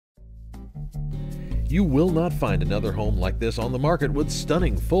You will not find another home like this on the market with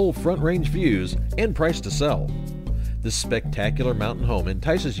stunning full front range views and price to sell. This spectacular mountain home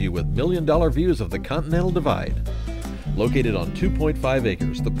entices you with million-dollar views of the Continental Divide. Located on 2.5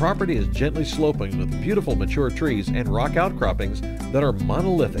 acres, the property is gently sloping with beautiful mature trees and rock outcroppings that are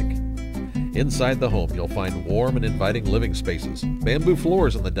monolithic. Inside the home, you'll find warm and inviting living spaces, bamboo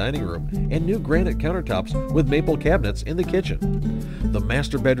floors in the dining room, and new granite countertops with maple cabinets in the kitchen. The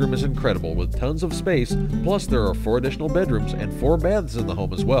master bedroom is incredible with tons of space, plus there are 4 additional bedrooms and 4 baths in the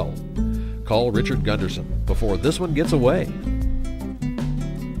home as well. Call Richard Gundersen before this one gets away.